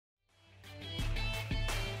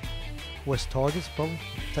West Tigers, probably.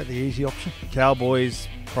 Take the easy option. Cowboys,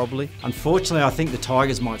 probably. Unfortunately, I think the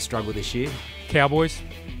Tigers might struggle this year. Cowboys.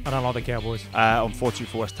 I don't like the Cowboys. Unfortunately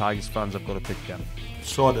for West Tigers fans, I've got to pick them.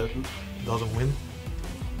 Side that doesn't win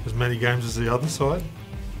as many games as the other side.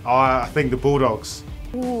 I think the Bulldogs.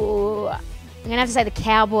 Ooh, I'm going to have to say the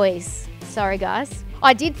Cowboys. Sorry, guys.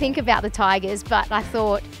 I did think about the Tigers, but I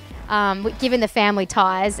thought, given the family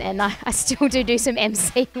ties, and I still do some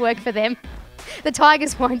MC work for them, the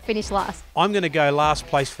Tigers won't finish last. I'm going to go last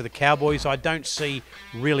place for the Cowboys. I don't see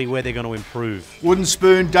really where they're going to improve. Wooden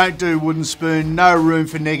spoon, don't do wooden spoon. No room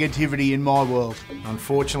for negativity in my world.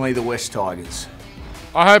 Unfortunately, the West Tigers.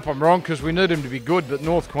 I hope I'm wrong because we need them to be good, but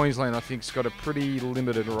North Queensland, I think, has got a pretty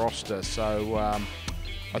limited roster. So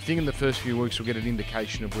I think in the first few weeks we'll get an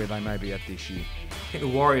indication of where they may be at this year. I think the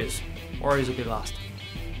Warriors. Warriors will be last.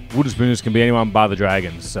 Wooden spooners can be anyone but the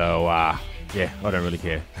Dragons, so yeah, I don't really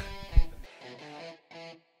care.